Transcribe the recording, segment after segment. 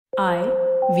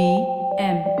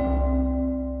IVM.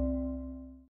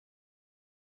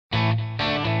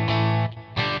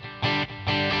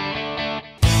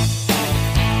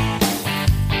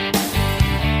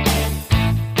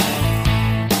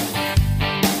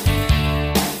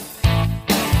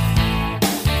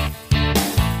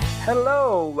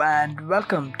 Hello and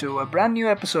welcome to a brand new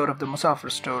episode of the Musafir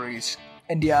Stories,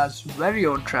 India's very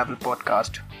own travel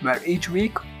podcast, where each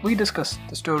week we discuss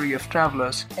the story of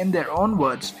travelers in their own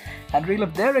words and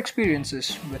relive their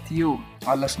experiences with you,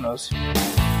 our listeners.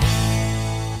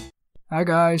 Hi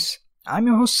guys, I'm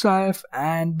your host Saif,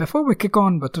 and before we kick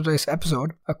on with today's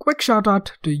episode, a quick shout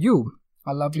out to you,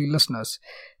 our lovely listeners.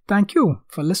 Thank you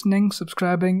for listening,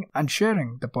 subscribing, and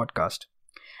sharing the podcast.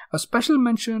 A special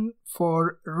mention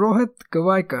for Rohit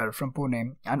Gavaikar from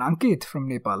Pune and Ankit from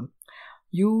Nepal.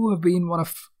 You have been one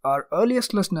of our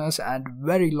earliest listeners and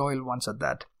very loyal ones at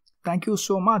that. Thank you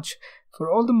so much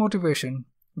for all the motivation.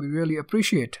 We really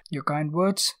appreciate your kind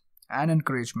words and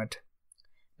encouragement.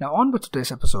 Now on with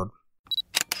today's episode.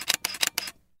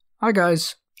 Hi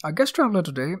guys, our guest traveler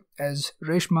today is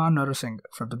Reshma Narasing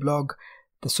from the blog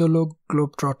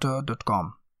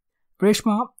thesologlobetrotter.com.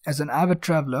 Reshma is an avid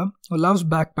traveler who loves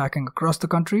backpacking across the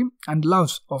country and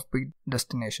loves offbeat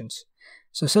destinations.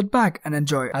 So sit back and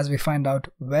enjoy as we find out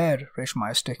where Reshma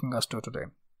is taking us to today.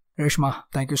 Reshma,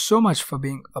 thank you so much for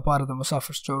being a part of the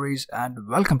Musafir Stories and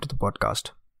welcome to the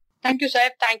podcast. Thank you,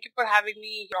 Saif. Thank you for having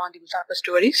me here on the Musafir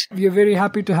Stories. We are very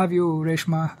happy to have you,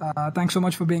 Reshma. Thanks so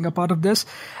much for being a part of this.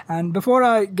 And before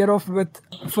I get off with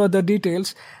further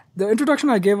details, the introduction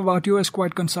I gave about you is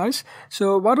quite concise.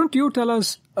 So why don't you tell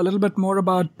us a little bit more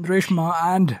about Reshma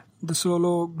and the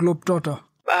Solo Globetrotter?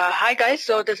 Hi guys,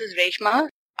 so this is Reshma.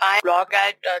 I blog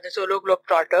at the Solo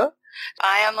Globetrotter.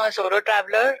 I am a solo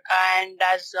traveler, and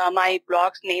as my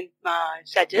blog's name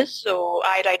suggests, so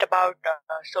I write about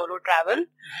solo travel.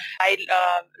 I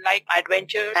like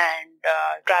adventure and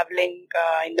traveling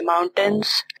in the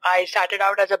mountains. I started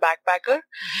out as a backpacker,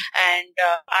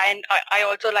 and I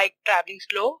also like traveling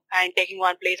slow and taking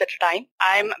one place at a time.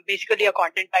 I'm basically a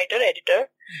content writer, editor,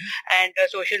 and a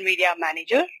social media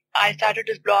manager. I started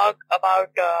this blog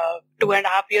about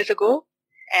 2.5 years ago.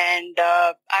 And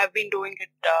I've been doing it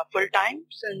full time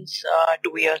since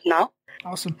 2 years now.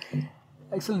 Awesome.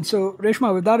 Excellent. So,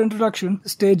 Reshma, with that introduction,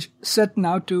 stage set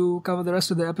now to cover the rest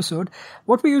of the episode.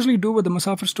 What we usually do with the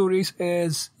Musafir Stories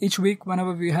is each week,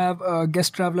 whenever we have a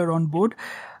guest traveler on board,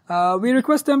 we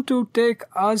request them to take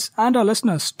us and our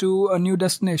listeners to a new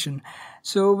destination.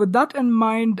 So, with that in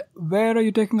mind, where are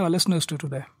you taking our listeners to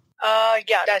today?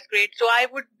 Yeah, that's great. So I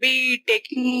would be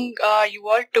taking you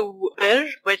all to Bir,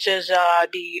 which is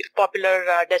the popular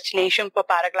destination for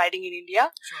paragliding in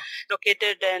India,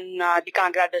 located in the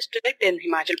Kangra district in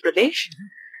Himachal Pradesh.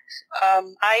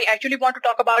 I actually want to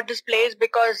talk about this place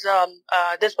because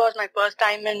this was my first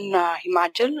time in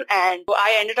Himachal, and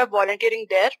I ended up volunteering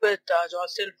there with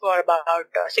Zostil for about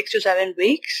 6 to 7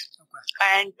 weeks. Okay.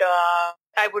 And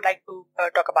I would like to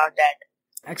talk about that.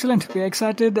 Excellent. We're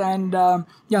excited, and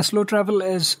slow travel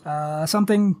is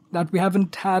something that we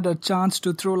haven't had a chance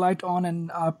to throw light on in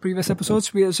our previous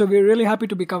episodes. So we're really happy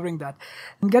to be covering that.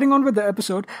 And getting on with the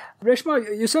episode, Reshma,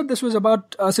 you said this was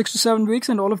about 6 to 7 weeks,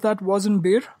 and all of that was in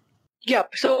Bir.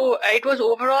 Yep. So it was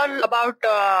overall about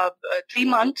 3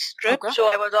 months trip. Okay.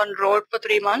 So I was on road for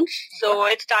 3 months. So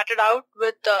it started out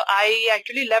with, I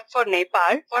actually left for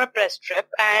Nepal for a press trip,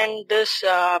 and this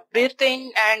beer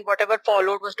thing and whatever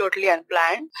followed was totally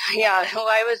unplanned. Yeah. So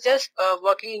I was just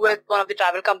working with one of the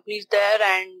travel companies there,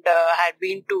 and had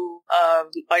been to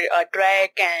a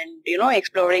trek and,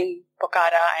 exploring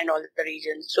Pokhara and all the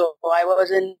regions. So I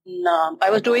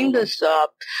was doing this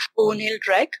Poon Hill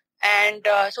trek. And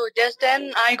so just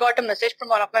then I got a message from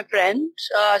one of my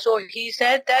friends. So he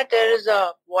said that there is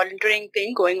a volunteering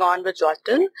thing going on with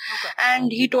Zostil. Okay.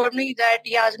 And he told me that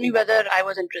he asked me whether I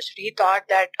was interested. He thought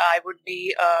that I would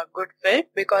be a good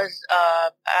fit because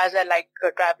as I like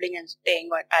traveling and staying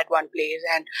at one place.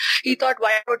 And he thought,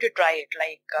 why don't you try it?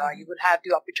 Like you will have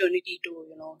the opportunity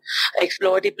to,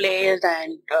 explore the place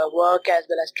and work as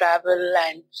well as travel.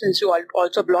 And since you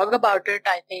also blog about it,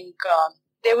 I think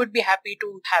they would be happy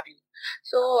to have you.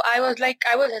 So I was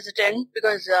hesitant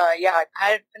because, I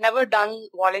had never done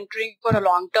volunteering for a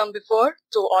long term before.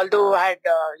 So although I had,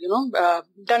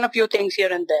 done a few things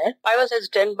here and there, I was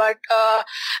hesitant, but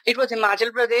it was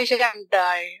Himachal Pradesh, and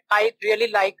I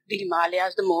really liked the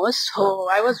Himalayas the most. So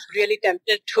I was really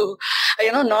tempted to,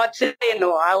 not say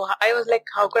no. I was like,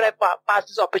 how could I pass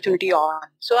this opportunity on?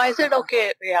 So I said,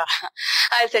 okay, yeah.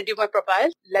 I'll send you my profile.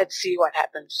 Let's see what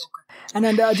happens. Okay. And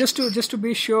then just to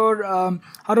be sure,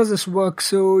 how does this work?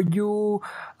 So you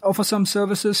offer some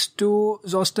services to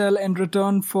Zostel in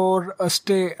return for a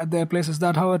stay at their place. Is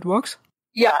that how it works?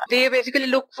 Yeah, they basically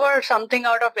look for something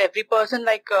out of every person,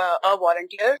 like a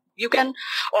volunteer. You can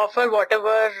offer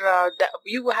whatever that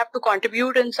you have to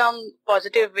contribute in some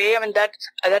positive way. I mean, that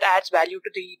adds value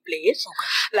to the place.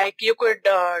 Okay. Like you could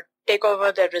take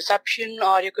over the reception,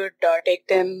 or you could take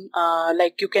them.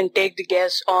 Like you can take the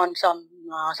guests on some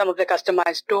of the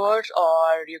customized tours,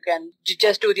 or you can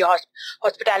just do the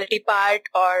hospitality part,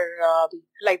 or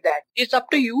like that. It's up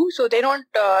to you. So they don't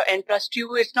entrust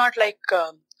you. It's not like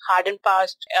hard and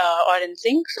fast or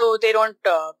anything. So they don't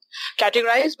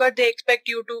categorize, but they expect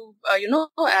you to,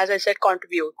 as I said,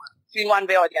 contribute in one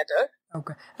way or the other.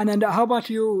 Okay. And then how about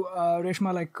you,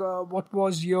 Reshma? Like, what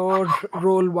was your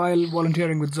role while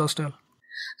volunteering with Zostel?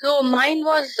 So mine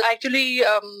was actually,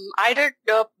 I did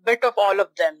a bit of all of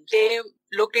them. They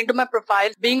looked into my profile,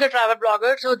 being a travel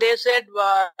blogger. So they said,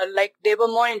 they were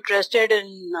more interested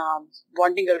in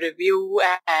wanting a review,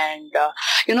 and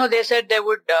they said they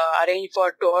would arrange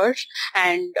for tours,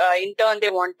 and in turn they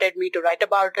wanted me to write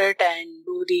about it and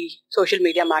do the social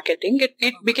media marketing.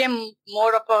 It became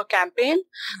more of a campaign,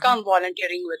 come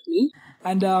volunteering with me.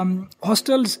 And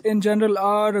hostels in general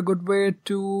are a good way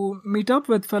to meet up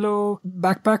with fellow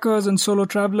backpackers and solo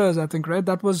travelers, I think, right?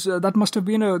 That must have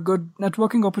been a good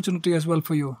networking opportunity as well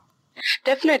for you.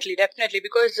 Definitely,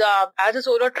 because as a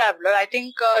solo traveler, I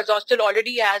think Zostel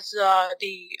already has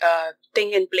the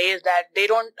thing in place that they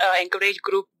don't encourage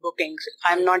group bookings.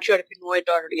 I'm not sure if you know it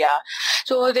or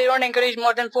so they don't encourage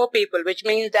more than 4 people, which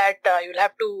means that you'll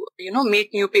have to meet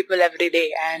new people every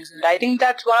day, and I think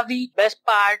that's one of the best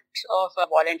parts of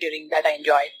volunteering that I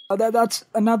enjoy. That's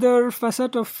another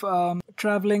facet of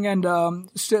traveling and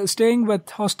staying with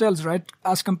hostels, right?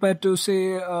 As compared to,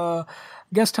 say,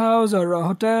 guest house or a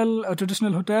hotel, a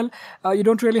traditional hotel, you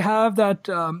don't really have that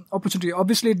opportunity.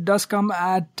 Obviously, it does come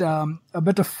at a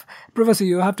bit of privacy.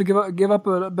 You have to give up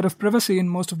a bit of privacy in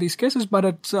most of these cases, but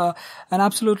it's an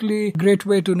absolutely great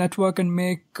way to network and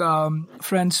make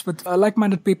friends with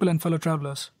like-minded people and fellow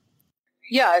travelers.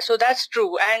 Yeah, so that's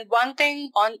true. And one thing,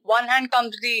 on one hand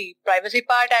comes the privacy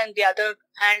part, and the other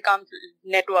hand comes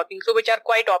networking, so which are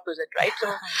quite opposite, right?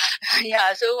 So,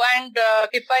 yeah. So, and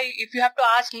if you have to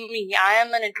ask me, I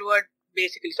am an introvert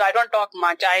basically, so I don't talk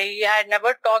much. I had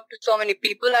never talked to so many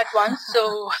people at once,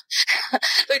 so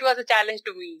so it was a challenge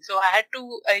to me. So I had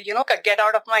to, get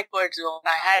out of my comfort zone.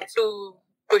 I had to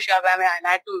push up. I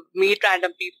had to meet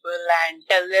random people and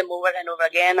tell them over and over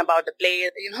again about the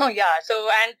place, So,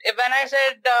 and when I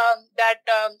said that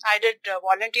I did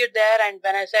volunteer there, and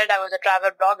when I said I was a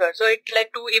travel blogger, so it led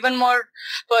to even more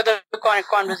further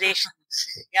conversations.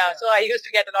 Yeah, so I used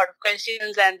to get a lot of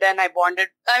questions, and then I bonded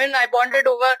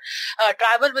over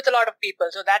travel with a lot of people.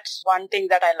 So that's one thing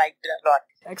that I liked a lot.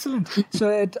 Excellent.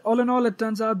 So all in all, it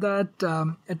turns out that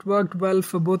it worked well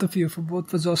for both of you, for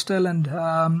Zostel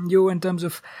and you, in terms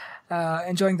of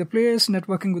enjoying the place,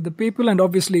 networking with the people, and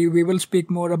obviously we will speak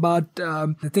more about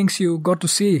the things you got to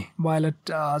see while at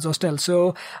Zostel.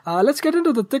 So let's get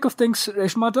into the thick of things.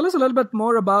 Reshma, tell us a little bit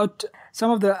more about some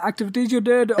of the activities you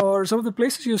did or some of the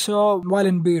places you saw while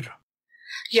in Bir.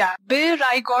 Yeah, Bir,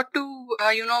 I got to,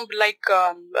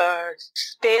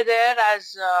 stay there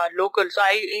as local. So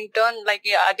I, in turn,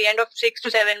 at the end of 6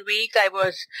 to 7 weeks, I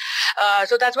was,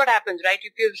 so that's what happens, right?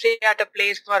 If you stay at a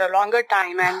place for a longer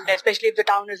time, and especially if the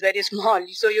town is very small,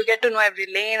 so you get to know every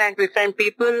lane and befriend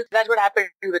people. That's what happened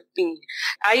with me.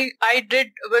 I did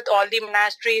with all the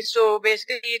monasteries. So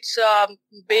basically it's,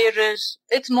 Bir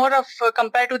it's more of,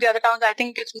 compared to the other towns, I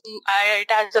think it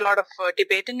has a lot of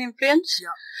Tibetan influence. Yeah.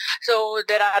 So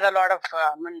there are a lot of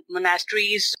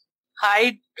monasteries.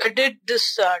 I did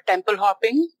this temple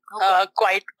hopping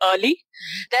quite early.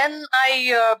 Then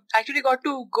I actually got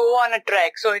to go on a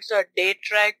trek. So it's a day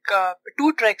trek,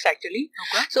 2 treks actually.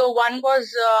 Okay. So one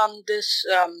was this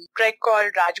trek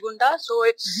called Rajgunda. So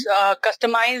it's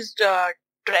customized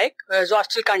trek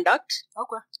Zostel conducts.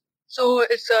 Okay. So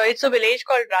it's a village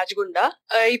called Rajgunda.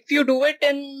 If you do it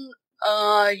in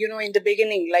in the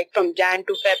beginning, like from Jan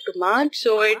to Feb to March.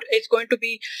 So it's going to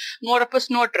be more of a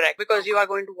snow trek, because you are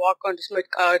going to walk on the snow,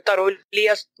 thoroughly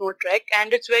a snow trek,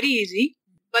 and it's very easy.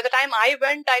 By the time I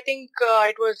went, I think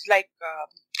it was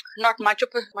not much of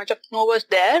snow was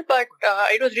there, but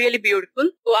it was really beautiful.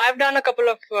 So I've done a couple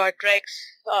of treks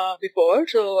before.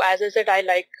 So as I said, I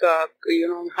like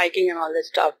hiking and all this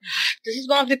stuff. This is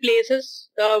one of the places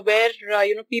where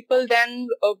people then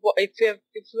if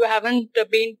you haven't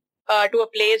been to a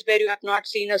place where you have not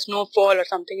seen a snowfall or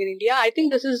something in India, I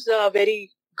think this is a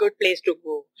very good place to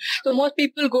go. So most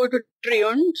people go to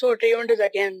Triund. So Triund is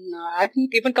again, I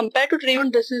think even compared to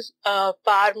Triund, this is a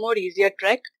far more easier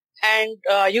trek. And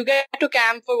you get to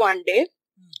camp for one day.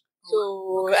 So,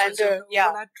 okay, and so it's an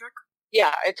overnight trek?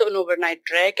 Yeah, it's an overnight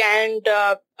trek. And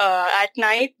at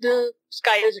night, the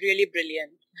sky is really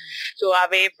brilliant. So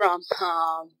away from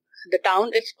the town,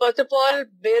 it's first of all,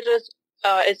 Bir is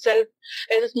itself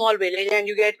is a small village, and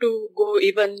you get to go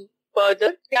even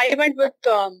further. I went with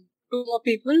 2 more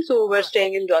people, so we're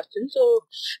staying in Boston. So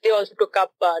they also took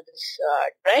up this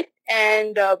trek,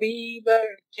 and we were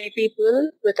 3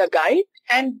 people with a guide,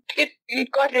 and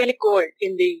it got really cold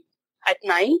at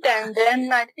night, and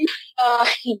then I think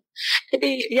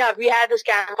we had this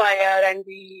campfire and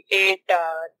we ate the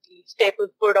staple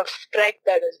food of trek,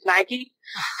 that is Maggie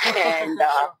and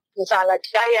masala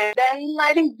chai. And then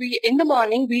I think in the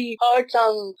morning we heard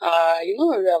some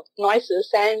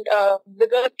noises, and the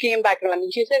girl came back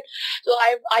running. She said, so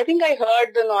I think I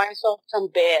heard the noise of some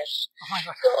bears. Oh my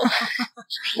God.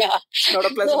 So, yeah.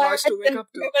 Not a pleasant noise to wake up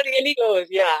to. We were really close,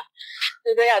 yeah.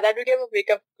 So that became a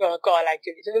wake-up call,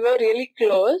 actually. So we were really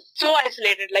close, so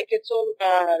isolated, like it's so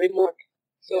remote.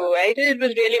 So it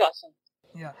was really awesome.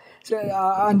 Yeah. So,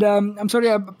 and I'm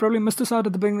sorry, I probably missed this out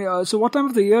at the beginning. So what time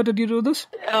of the year did you do this?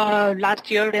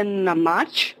 Last year in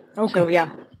March. Okay. So, yeah.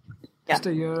 Just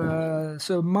a year.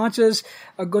 So March is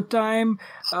a good time,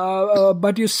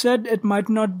 but you said it might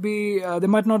not be. There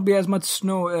might not be as much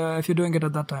snow if you're doing it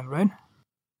at that time, right?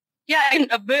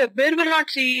 Yeah, Bir will not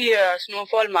see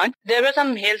snowfall much. There were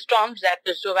some hailstorms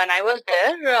so when I was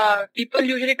there, people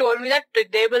usually told me that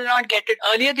they will not get it.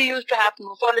 Earlier they used to have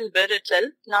snowfall in Bir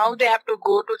itself. Now they have to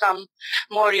go to some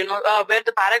more, where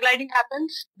the paragliding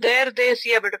happens. There they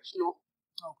see a bit of snow.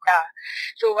 Okay. Yeah.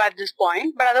 So at this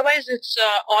point, but otherwise it's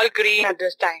all green at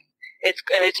this time.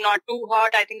 It's not too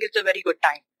hot. I think it's a very good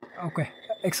time. Okay,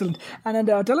 excellent. And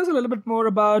then tell us a little bit more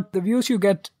about the views you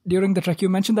get during the trek. You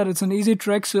mentioned that it's an easy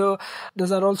trek, so does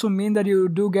that also mean that you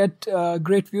do get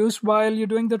great views while you're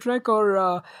doing the trek,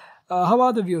 or how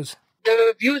are the views?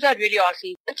 The views are really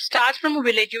awesome. It starts from a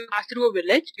village. You pass through a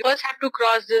village. You first have to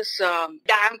cross this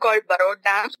dam called Barot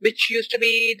Dam, which used to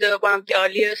be one of the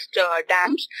earliest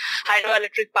dams,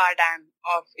 hydroelectric power dam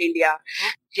of India.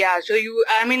 Yeah, so you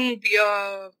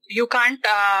can't,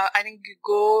 I think,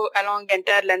 go along the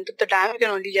entire length of the dam. You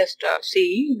can only just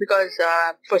see, because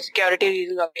for security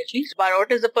reasons, obviously. So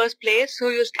Barot is the first place, so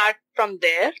you start from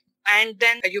there. And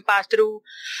then you pass through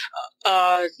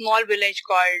a small village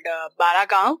called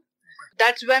Baragaon.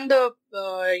 That's when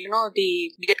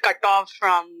you get cut off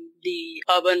from the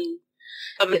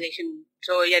urbanization.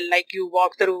 So you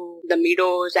walk through the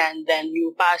meadows, and then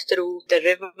you pass through the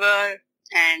river,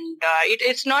 and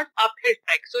it's not uphill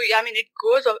trek. So it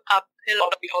goes uphill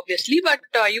obviously, but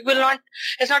you will not.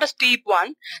 It's not a steep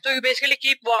one. So you basically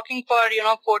keep walking for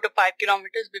 4 to 5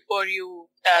 kilometers before you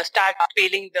start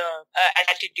feeling the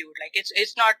altitude. Like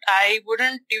it's not. I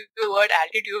wouldn't use the word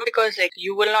altitude, because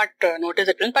you will not notice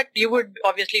the difference, but you would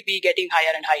obviously be getting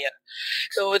higher and higher.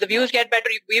 So the views get better.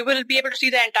 We will be able to see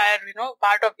the entire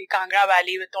part of the Kangra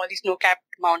Valley with all these snow-capped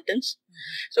mountains.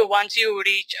 So once you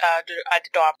reach at the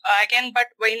top again, but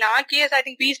in our case, I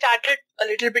think we started a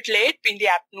little bit late in the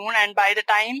afternoon, and by the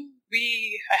time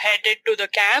we headed to the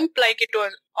camp, it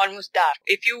was almost dark.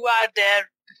 If you are there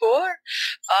before,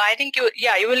 I think you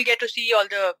will get to see all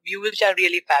the views, which are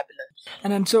really fabulous.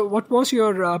 And then, so what was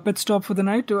your pit stop for the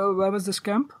night? Where was this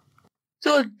camp?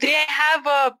 So they have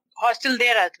a hostel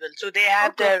there as well. So they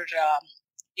have their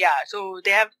so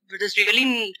they have this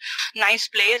really nice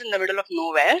place in the middle of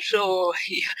nowhere. So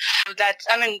that's,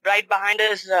 right behind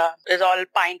us is all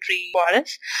pine tree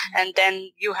forest. And then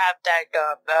you have that,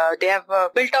 they have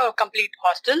built a complete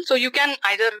hostel. So you can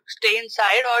either stay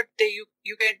inside, or you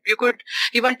could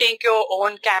even take your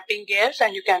own camping gears,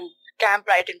 and you can camp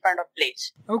right in front of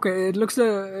place. Okay, it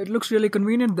looks really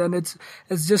convenient then. It's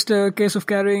just a case of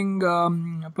carrying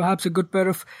perhaps a good pair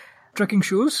of trekking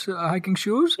shoes, hiking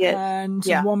shoes, and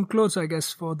some warm clothes, I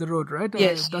guess, for the road, right?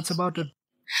 Yes. That's about it.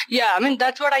 Yeah,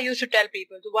 that's what I used to tell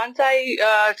people. So once I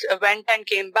went and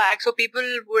came back, so people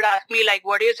would ask me,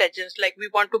 what do you suggest? We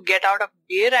want to get out of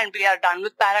here, and we are done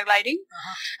with paragliding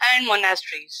and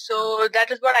monasteries. So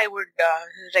that is what I would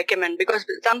recommend, because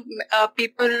some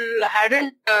people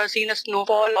hadn't seen a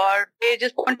snowfall, or they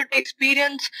just wanted to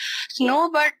experience snow,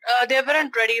 but they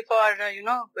weren't ready for,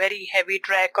 very heavy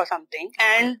trek or something.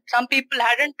 And some people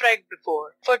hadn't trekked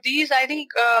before. For these, I think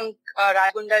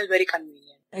Rajgunda is very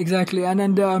convenient. Exactly. And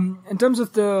in terms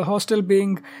of the hostel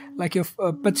being like your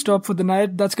pit stop for the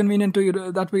night, that's convenient to you.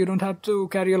 That way you don't have to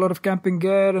carry a lot of camping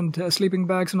gear and sleeping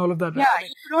bags and all of that. Yeah,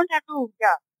 you don't have to.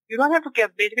 Yeah, You don't have to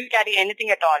basically carry anything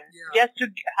at all. Yeah. Just to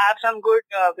have some good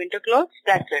winter clothes,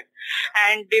 that's it.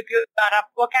 Yeah. And if you are up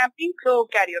for camping, so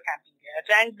carry your camping gear.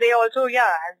 And they also,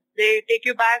 they take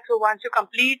you back. So once you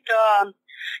complete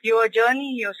your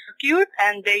journey, your circuit,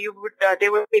 and they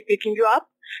will be picking you up.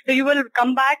 So you will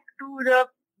come back to the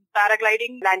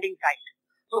paragliding landing site.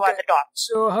 So at the top.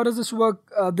 So how does this work?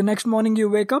 The next morning you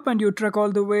wake up and you trek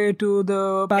all the way to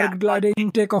the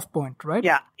paragliding takeoff point, right?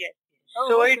 Yeah. Yes. Oh,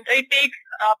 so it takes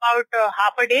about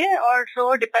half a day or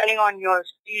so, depending on your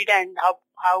speed and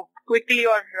how quickly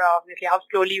or obviously how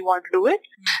slowly you want to do it.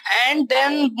 And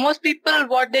then most people,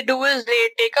 what they do is they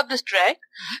take up this trek,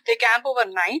 they camp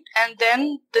overnight, and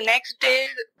then the next day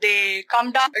they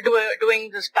come down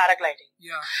doing this paragliding.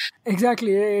 Yeah,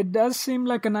 exactly. It does seem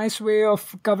like a nice way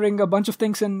of covering a bunch of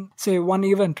things in, say, one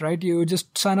event, right? You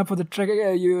just sign up for the trek.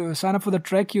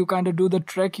 You kind of do the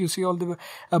trek. You see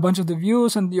a bunch of the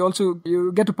views, and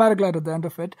you get to paraglide at the end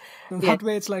of it. So that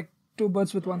way, it's like two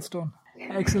birds with one stone.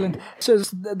 Excellent. So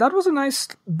that was a nice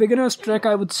beginner's trek,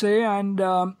 I would say, and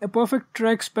a perfect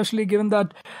trek, especially given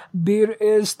that Bir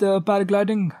is the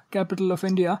paragliding capital of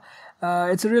India.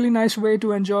 It's a really nice way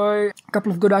to enjoy a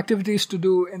couple of good activities to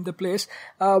do in the place.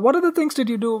 What other things did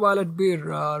you do while at Bir,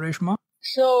 Reshma?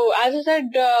 So, as I said,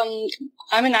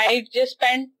 I just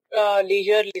spent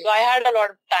leisurely. So I had a lot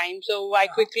of time. So I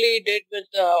quickly did with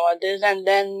all this, and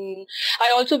then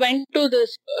I also went to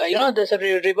this, there's a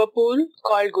river pool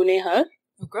called Gunehar.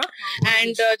 Okay.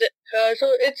 And so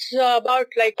it's about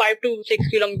like 5 to 6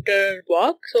 kilometer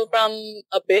walk. So from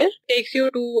Bir takes you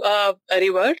to a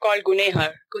river called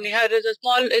Gunehar. Gunehar is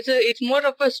it's more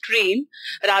of a stream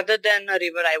rather than a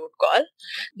river, I would call.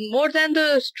 Okay. More than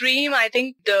the stream, I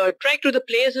think the trek to the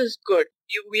place is good.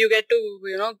 You get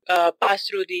to, pass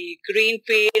through the green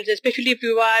fields, especially if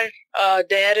you are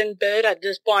there in Bir at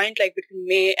this point, like between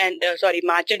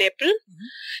March and April. Mm-hmm.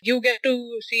 You get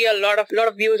to see a lot of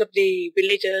views of the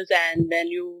villages, and then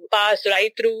you pass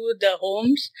right through the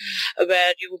homes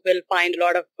where you will find a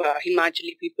lot of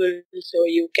Himachali people. So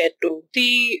you get to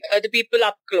see the people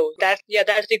up close. That's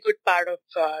the good part of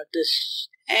this.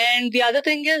 And the other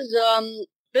thing is,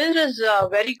 Bir is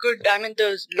very good. I mean,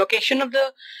 the location of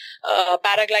the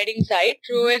paragliding site,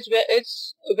 so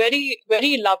it's very,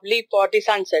 very lovely for the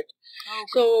sunset. Okay.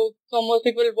 So most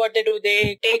people, what they do,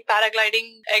 they take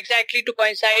paragliding exactly to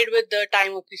coincide with the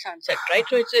time of the sunset, right?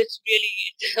 So it's really,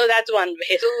 so that's one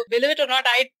way. So believe it or not,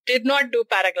 I did not do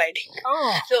paragliding.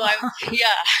 Oh. So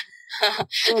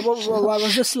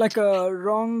was this like a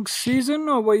wrong season,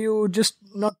 or were you just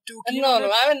not too keen?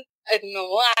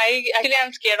 No, I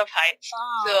am scared of heights.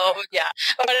 So, yeah.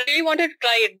 But I really wanted to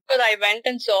try it because I went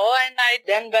and saw,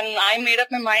 and when I made up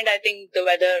my mind, I think the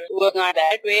weather was not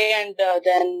that way, and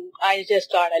then I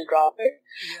just thought I'll drop it.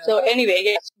 Yeah. So anyway,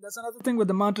 yes. That's another thing with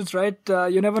the mountains, right?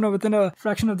 You never know, within a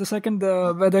fraction of the second,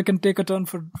 the weather can take a turn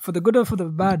for the good or for the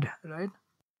bad, right?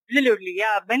 Absolutely,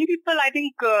 yeah. Many people, I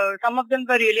think, some of them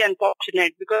were really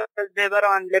unfortunate because they were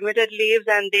on limited leaves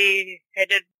and they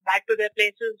headed back to their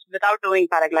places without doing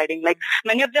paragliding. Like,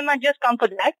 many of them had just come for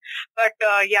that. But,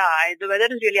 the weather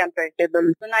is really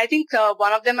unpredictable. And I think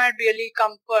one of them had really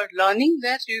come for learning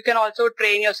there. So you can also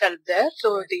train yourself there.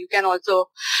 So you can also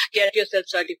get yourself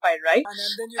certified, right? And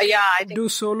then you can do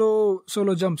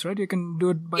solo jumps, right? You can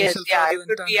do it by yourself. Yes, it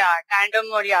could be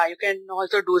tandem, or you can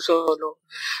also do solo.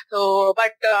 So,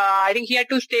 but I think he had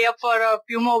to stay up for a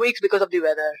few more weeks because of the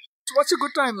weather. So what's a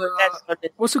good time?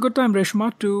 What's a good time,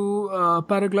 Reshma, to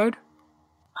paraglide?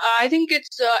 I think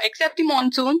it's except the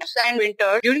monsoons and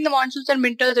winter. During the monsoons and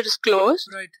winters, it is closed,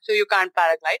 right? So you can't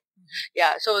paraglide. Mm-hmm.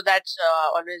 Yeah, so that's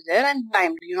always there. And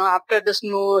time, after the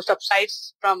snow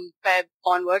subsides from Feb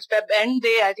onwards, Feb end,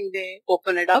 I think they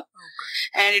open it up,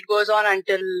 and it goes on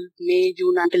until May,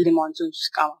 June, until the monsoons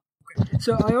come up.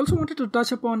 So I also wanted to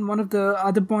touch upon one of the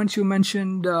other points you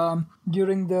mentioned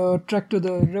during the trek to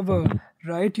the river,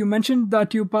 right? You mentioned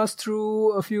that you passed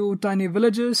through a few tiny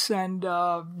villages and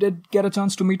did get a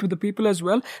chance to meet with the people as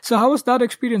well. So how was that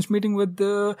experience, meeting with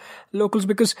the locals?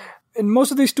 Because in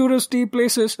most of these touristy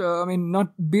places,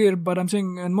 not Bir, but I'm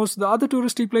saying in most of the other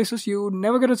touristy places, you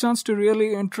never get a chance to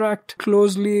really interact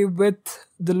closely with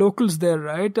the locals there,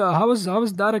 right? How was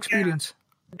that experience? Yeah.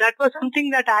 That was something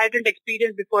that I hadn't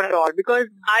experienced before at all, because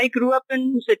I grew up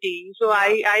in city, so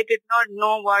I did not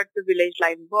know what the village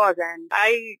life was, and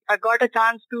I got a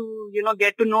chance to,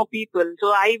 get to know people. So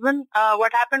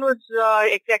what happened was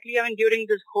exactly, during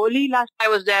this Holi I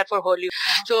was there for Holi.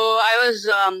 So I was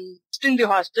in the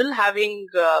hostel having,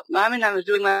 I was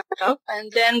doing my stuff,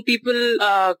 and then people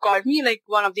called me, like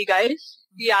one of the guys.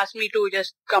 He asked me to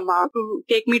just come out to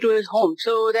take me to his home.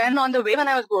 So then on the way when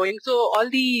I was going, so all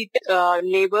the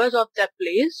neighbors of that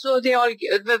place, so they all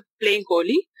were playing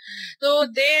Holi. So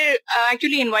they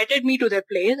actually invited me to their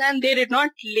place, and they did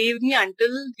not leave me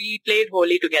until we played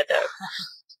Holi together.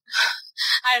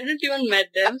 I hadn't even met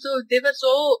them, so they were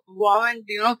so warm and,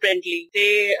 friendly.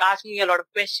 They asked me a lot of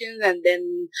questions, and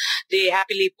then they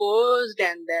happily posed,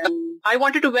 and then I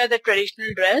wanted to wear the traditional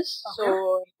dress, so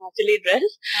Himachali dress.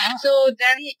 Uh-huh. So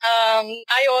then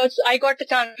I got the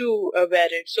chance to wear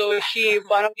it. So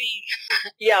one of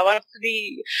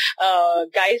the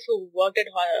guys who worked at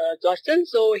hostel,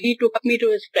 so he took me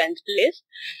to his friend's place.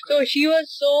 So she was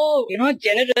so,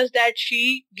 generous that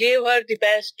she gave her the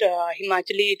best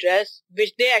Himachali dress,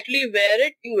 which they actually wear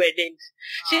it in weddings.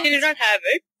 She did not have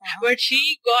it, but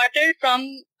she got it from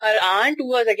her aunt, who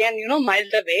was again,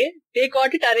 miles away. They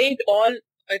got it arranged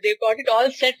they got it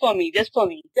all set for me, just for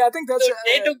me. Yeah, I think that's... So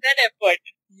they took that effort.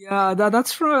 Yeah,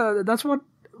 that's what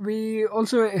we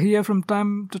also hear from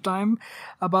time to time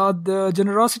about the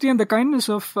generosity and the kindness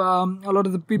of a lot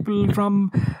of the people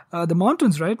from the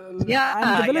mountains, right?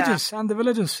 Yeah, and the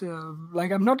villages.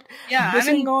 Like, I'm not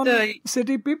dissing on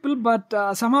city people, but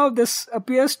somehow this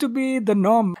appears to be the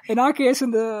norm. In our case,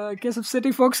 in the case of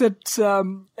city folks, it's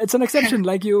an exception.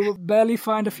 Like, you barely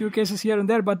find a few cases here and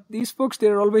there, but these folks,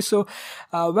 they're always so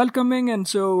welcoming and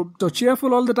so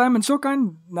cheerful all the time and so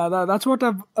kind. Now, that's what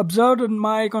I've observed in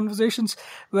my conversations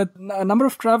with a number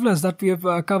of travelers that we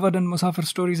have covered in Musafir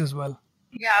Stories as well.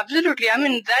 Yeah, absolutely. I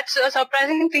mean, that's a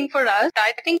surprising thing for us.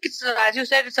 I think it's, as you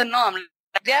said, it's a norm.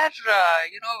 They are,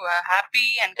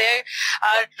 happy, and they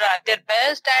are their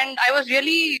best. And I was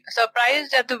really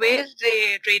surprised at the ways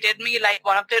they treated me like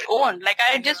one of their own. Like,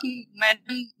 I had just met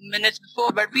them minutes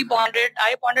before, but we bonded.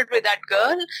 I bonded with that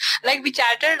girl. Like, we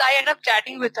chatted. I ended up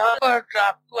chatting with her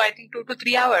for I think 2 to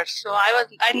 3 hours. So I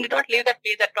did not leave that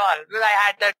place at all, because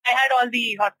I had all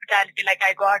the hospitality. Like,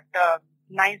 I got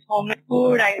nice homemade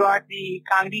food. I got the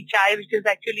Kangdi chai, which is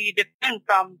actually different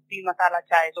from the masala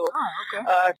chai. So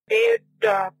they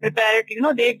prepare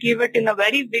it, they give it in a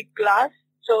very big glass.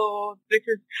 So, which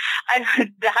is, I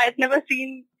had never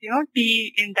seen,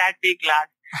 tea in that big glass.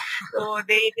 So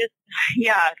they just,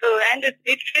 and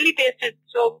it really tasted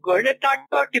so good. It's not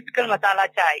your typical masala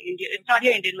chai. It's not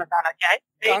your Indian masala chai.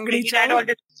 Kangdi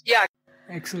chai?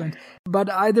 Excellent. But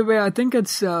either way, I think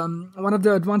it's one of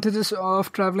the advantages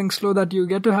of traveling slow, that you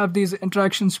get to have these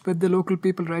interactions with the local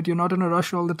people, right? You're not in a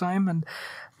rush all the time, and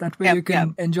that way you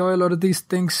can enjoy a lot of these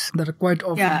things that are quite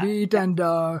offbeat, and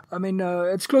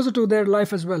it's closer to their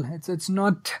life as well. It's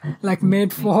not like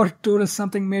made for tourists,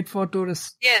 something made for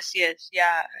tourists. Yes,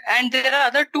 yeah. And there are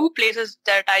other 2 places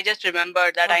that I just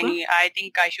remembered that I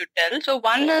think I should tell. So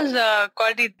one is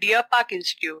called the Deer Park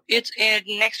Institute. It's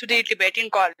next to the Tibetan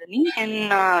colony in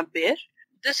Bir.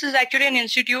 This is actually an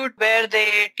institute where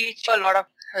they teach a lot of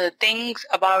things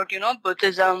about,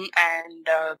 Buddhism and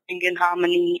being in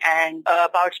harmony, and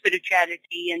about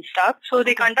spirituality and stuff. So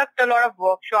they conduct a lot of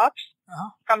workshops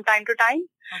from time to time.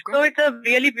 Okay. So it's a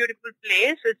really beautiful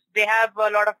place. They have a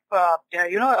lot of,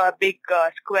 a big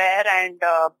square and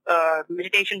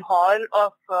meditation hall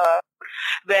of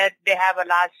where they have a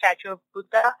large statue of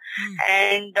Buddha,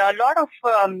 and a lot of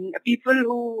people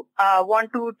who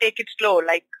want to take it slow,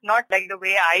 like not like the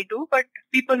way I do, but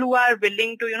people who are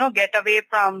willing to, get away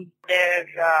from their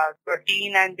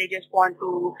routine, and they just want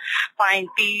to find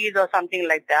peace or something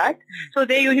like that. So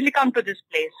they usually come to this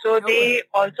place. So they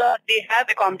have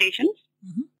accommodations.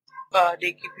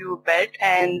 They give you a bed,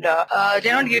 and they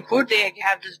don't give food, they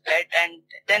have this bed, and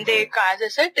then they, as I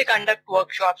said, they conduct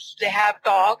workshops. They have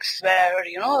talks where,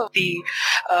 the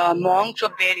monks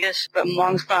of various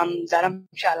monks from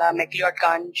Dharamshala,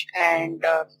 McLeodganj, and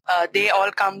they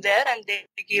all come there and they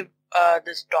give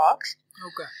these talks.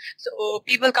 Okay. So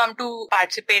people come to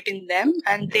participate in them,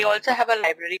 and they also have a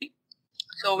library.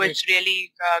 So it's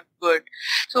really good.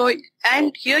 So,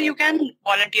 and here you can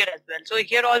volunteer as well. So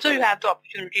here also you have the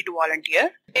opportunity to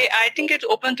volunteer. I think it's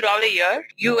open throughout the year.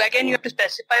 You have to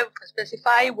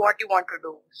specify what you want to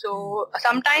do. So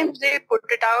sometimes they put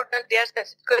it out that they are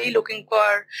specifically looking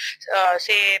for,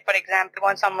 say, for example,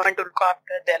 want someone to look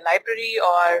after their library,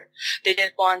 or they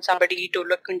just want somebody to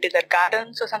look into their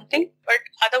gardens or something. But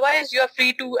otherwise you are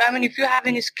free to, if you have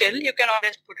any skill, you can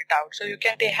always put it out. So you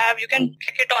can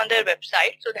check it on their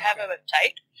website. So they have a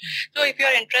website. So if you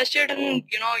are interested in,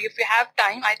 if you have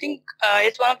time, I think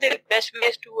it's one of the best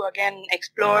ways to, again,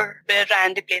 explore Bir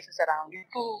and the places around you.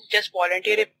 To just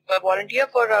volunteer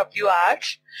for a few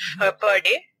hours per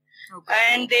day. Okay.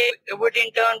 And they would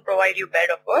in turn provide you bed,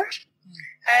 of course.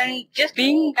 And just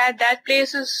being at that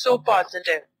place is so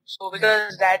positive. So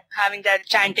because that having that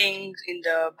chanting in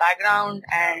the background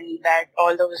and that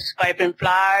all those vibrant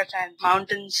flowers and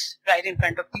mountains right in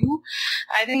front of you,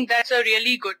 I think that's a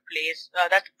really good place.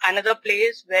 That's another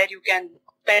place where you can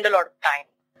spend a lot of time.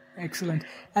 Excellent.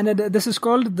 And this is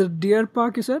called the Deer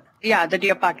Park, you said? Yeah, the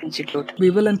Deer Park Institute. We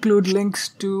will include links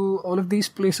to all of these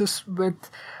places with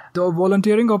the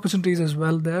volunteering opportunities as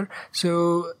well there.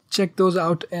 So check those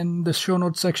out in the show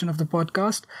notes section of the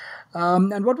podcast.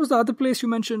 And what was the other place you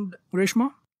mentioned,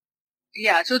 Reshma?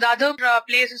 Yeah, so the other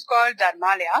place is called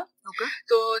Dharmalaya. Okay.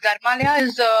 So Dharmalaya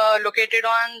is located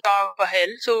on top of a hill.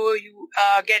 So you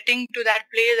getting to that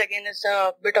place again is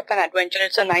a bit of an adventure.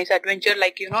 It's a nice adventure.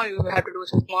 Like you have to do a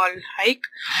small hike,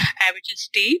 which is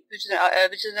steep,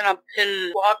 which is an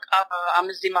uphill walk up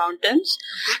amidst the mountains.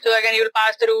 So again you'll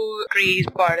pass through trees,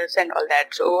 forests, and all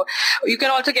that. So you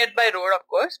can also get by road, of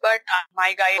course. But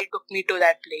my guide took me to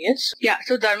that place. Yeah.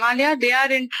 So Dharmalaya, they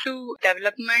are into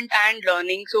development and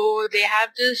learning. So they have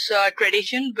this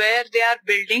tradition where they are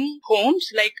building homes,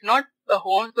 like not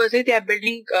homes per se, they are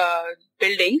building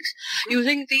buildings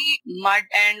using the mud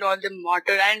and all the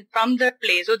mortar and from the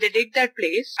place. So they dig that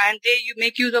place and they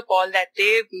make use of all that.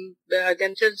 They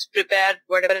themselves prepare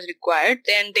whatever is required.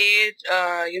 Then they,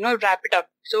 wrap it up.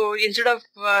 So instead of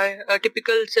a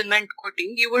typical cement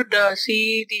coating, you would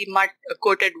see the mud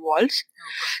coated walls.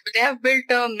 Okay. They have built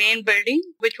a main building,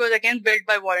 which was again built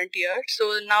by volunteers.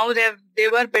 So now they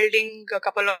were building a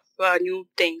couple of new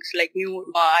things, like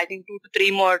new, I think 2 to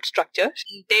 3 more structures.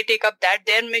 They take up that.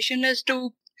 Their mission is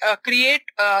to create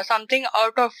something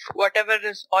out of whatever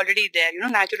is already there,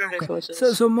 natural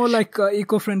resources. So more like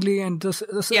eco-friendly and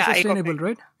sustainable,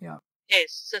 right? Yeah.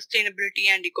 Yes, sustainability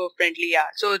and eco-friendly, yeah.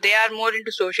 So they are more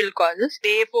into social causes.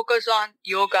 They focus on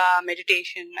yoga,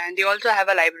 meditation, and they also have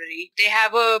a library. They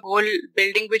have a whole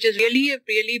building which is really,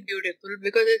 really beautiful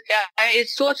because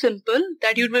it's so simple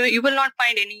that you will not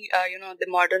find any, the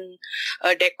modern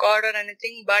decor or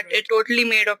anything, but it's totally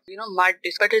made of, mud.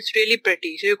 But it's really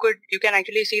pretty. So you can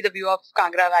actually see the view of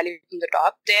Kangra Valley from the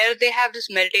top. There they have this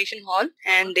meditation hall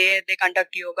and they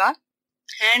conduct yoga.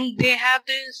 And they have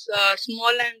this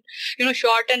small and,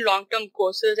 short and long-term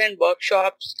courses and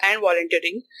workshops and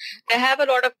volunteering. They have a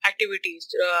lot of activities.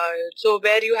 So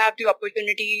where you have the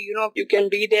opportunity, you can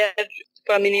be there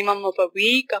for a minimum of a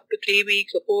week, up to 3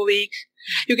 weeks or 4 weeks.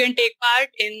 You can take part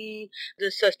in the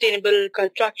sustainable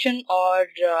construction or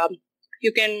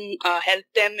you can help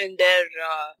them in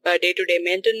their day-to-day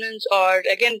maintenance, or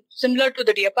again, similar to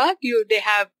the Deer Park, they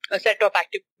have a set of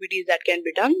activities that can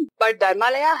be done. But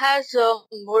Dharmalaya has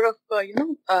more of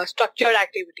structured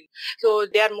activity. So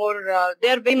they are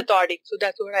very methodic. So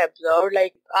that's what I observed.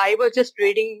 Like I was just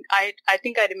reading, I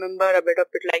think I remember a bit of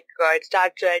it. Like it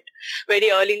starts at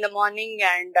very early in the morning,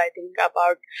 and I think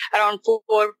about around 4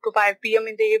 to 5 p.m.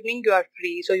 in the evening you are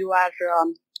free. So you are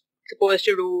supposed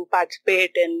to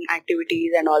participate in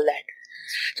activities and all that.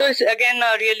 So it's again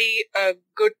a really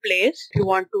good place if you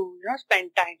want to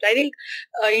spend time. So I think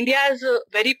India has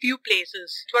very few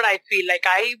places. That's what I feel. Like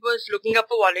I was looking up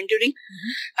for volunteering.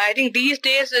 I think these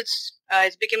days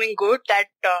it's becoming good that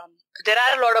there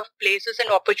are a lot of places and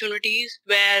opportunities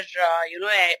where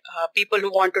people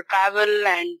who want to travel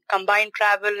and combine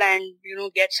travel and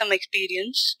get some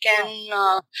experience can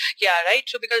right.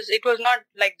 So because it was not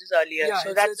like this earlier,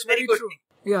 so that's very good true. Thing.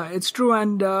 Yeah, it's true,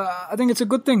 and I think it's a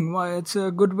good thing. It's a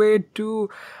good way to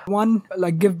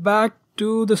give back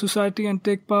to the society and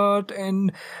take part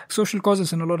in social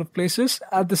causes in a lot of places.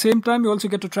 At the same time, you also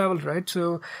get to travel, right?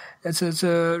 So it's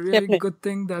a really Definitely. Good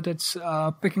thing that it's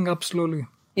picking up slowly.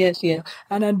 Yes.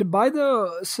 And by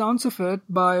the sounds of it,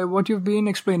 by what you've been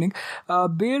explaining,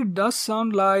 Beer does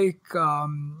sound like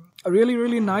a really,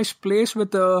 really nice place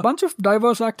with a bunch of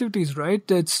diverse activities, right?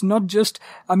 It's not just,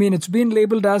 it's been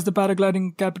labeled as the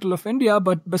paragliding capital of India,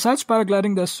 but besides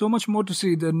paragliding, there's so much more to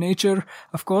see. The nature,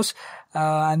 of course,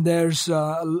 and there's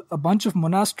a bunch of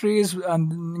monasteries,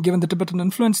 and given the Tibetan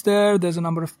influence there's a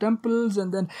number of temples,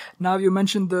 and then now you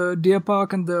mentioned the Deer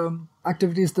Park and the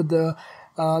activities that the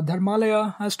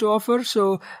Dharmalaya has to offer.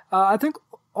 So I think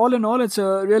all in all, it's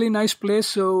a really nice place.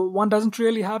 So one doesn't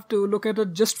really have to look at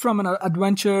it just from an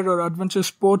adventure or adventure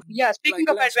sport. Yeah, speaking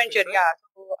of adventure,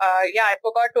 right? I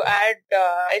forgot to add,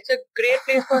 it's a great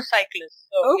place for cyclists.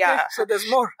 So, okay, so there's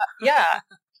more.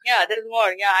 Yeah, there's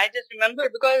more. Yeah, I just remember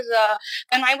because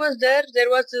when I was there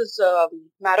was this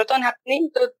marathon happening.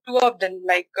 So 2 of them,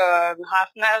 like half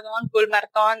marathon, full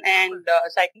marathon, and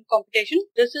cycling competition.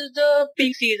 This is the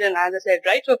peak season, as I said,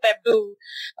 right? So Feb to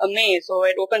May. So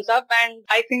it opens up, and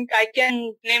I think I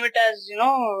can name it as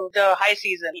the high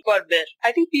season for Bear.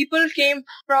 I think people came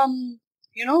from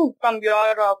from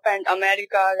Europe and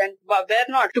America and where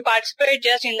not, to participate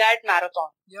just in that marathon.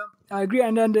 Yeah, I agree.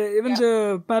 And even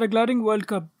the Paragliding World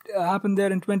Cup happened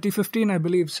there in 2015, I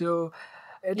believe. So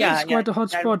it is quite a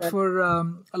hot spot for a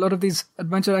lot of these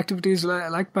adventure activities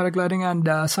like paragliding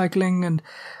and cycling and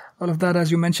all of that, as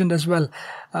you mentioned as well.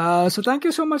 So thank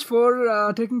you so much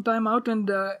for taking time out and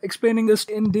explaining this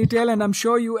in detail. And I'm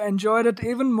sure you enjoyed it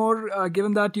even more,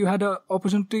 given that you had an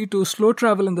opportunity to slow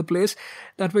travel in the place.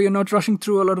 That way you're not rushing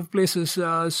through a lot of places.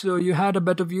 So you had a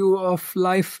better view of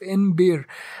life in Beer.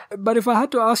 But if I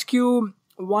had to ask you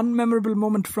one memorable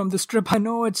moment from this trip, I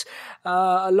know it's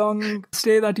a long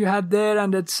stay that you had there,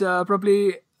 and it's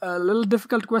probably a little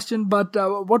difficult question, but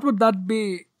what would that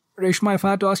be, Reshma, if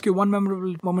I had to ask you one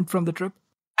memorable moment from the trip?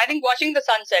 I think watching the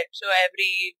sunset. So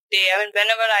every day,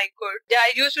 whenever I could,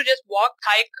 I used to just walk,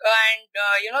 hike, and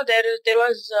there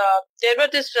were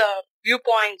this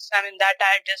viewpoints. That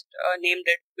I just named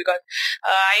it because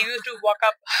I used to walk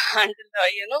up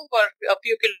until for a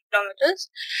few kilometers,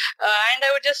 and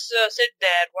I would just sit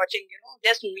there watching,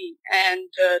 just me and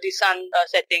the sun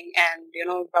setting, and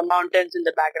the mountains in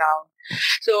the background.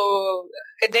 So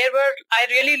I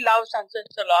really love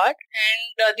sunsets a lot,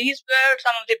 and these were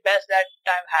some of the best that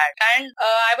I've had. And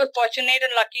I was fortunate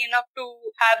and lucky enough to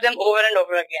have them over and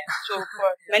over again. So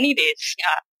for many days,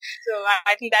 yeah. So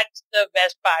I think that's the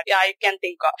best part I can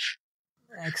think of.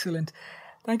 Excellent.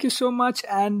 Thank you so much.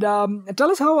 And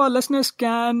tell us how our listeners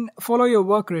can follow your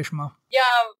work, Reshma.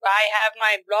 Yeah, I have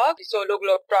my blog, The Solo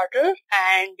Globetrotter,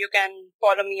 and you can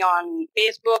follow me on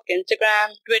Facebook,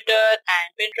 Instagram, Twitter,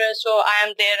 and Pinterest. So I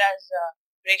am there as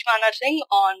Reshma Narasing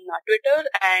on Twitter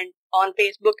and on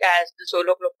Facebook as The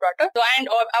Solo Globetrotter. So, and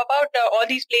about all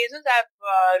these places, I've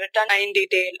written in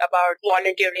detail about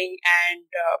volunteering and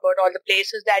about all the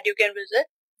places that you can visit.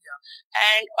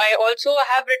 And I also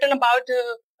have written about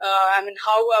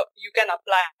how you can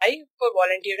apply for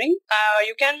volunteering.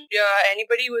 You can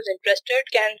anybody who is interested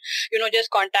can just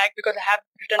contact, because I have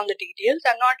written on the details.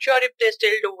 I'm not sure if they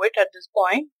still do it at this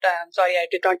point. I'm sorry, I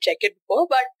did not check it before.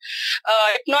 But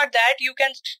if not that, you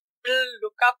can still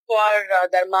look up for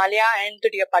Dharmalia and the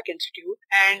Deer Park Institute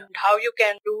and how you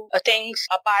can do things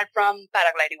apart from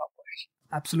paragliding, of course.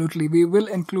 Absolutely. We will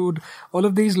include all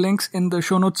of these links in the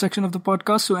show notes section of the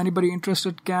podcast, so anybody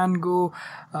interested can go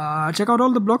check out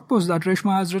all the blog posts that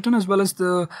Reshma has written, as well as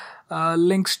the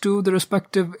links to the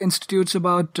respective institutes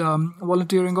about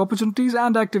volunteering opportunities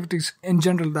and activities in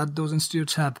general that those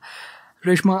institutes have.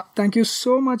 Reshma, thank you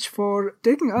so much for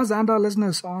taking us and our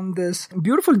listeners on this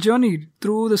beautiful journey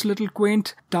through this little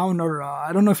quaint town, or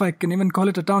I don't know if I can even call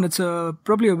it a town. It's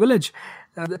probably a village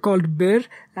called Beer,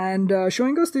 and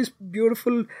showing us these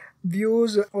beautiful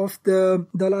views of the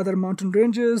Daladar mountain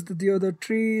ranges, the deodar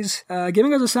trees,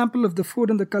 giving us a sample of the food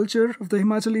and the culture of the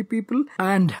Himachali people,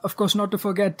 and of course not to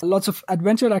forget lots of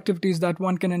adventure activities that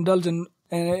one can indulge in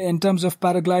terms of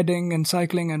paragliding and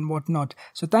cycling and whatnot.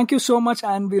 So thank you so much,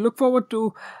 and we look forward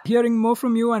to hearing more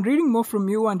from you and reading more from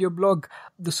you and your blog,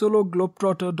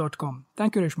 thesologlobetrotter.com.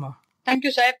 Thank you, Reshma. Thank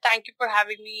you, Saif. Thank you for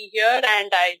having me here,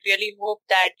 and I really hope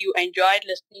that you enjoyed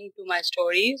listening to my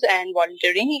stories and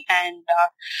volunteering, and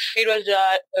it was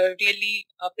really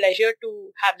a pleasure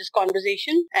to have this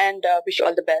conversation, and wish you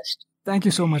all the best. Thank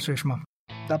you so much, Reshma.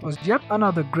 That was yet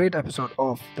another great episode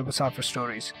of the Musafir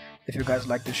Stories. If you guys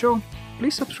like the show,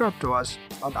 please subscribe to us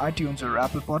on iTunes or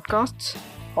Apple Podcasts,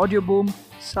 Audioboom,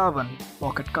 Savan,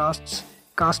 Pocket Casts,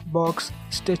 Castbox,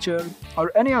 Stitcher,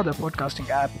 or any other podcasting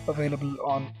app available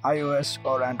on iOS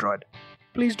or Android.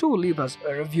 Please do leave us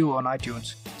a review on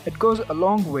iTunes. It goes a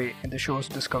long way in the show's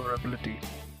discoverability.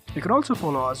 You can also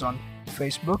follow us on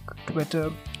Facebook,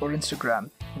 Twitter, or Instagram.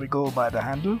 We go by the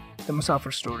handle The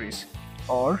Musafir Stories.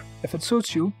 Or, if it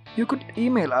suits you, you could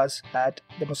email us at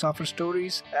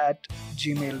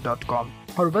themusafirstories@gmail.com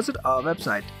or visit our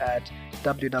website at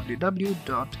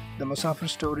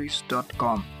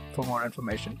www.themusafirstories.com for more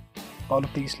information. All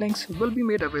of these links will be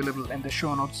made available in the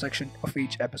show notes section of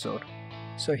each episode.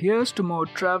 So here's to more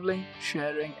traveling,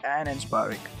 sharing, and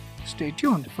inspiring. Stay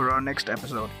tuned for our next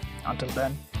episode. Until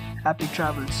then, happy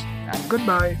travels and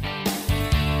goodbye.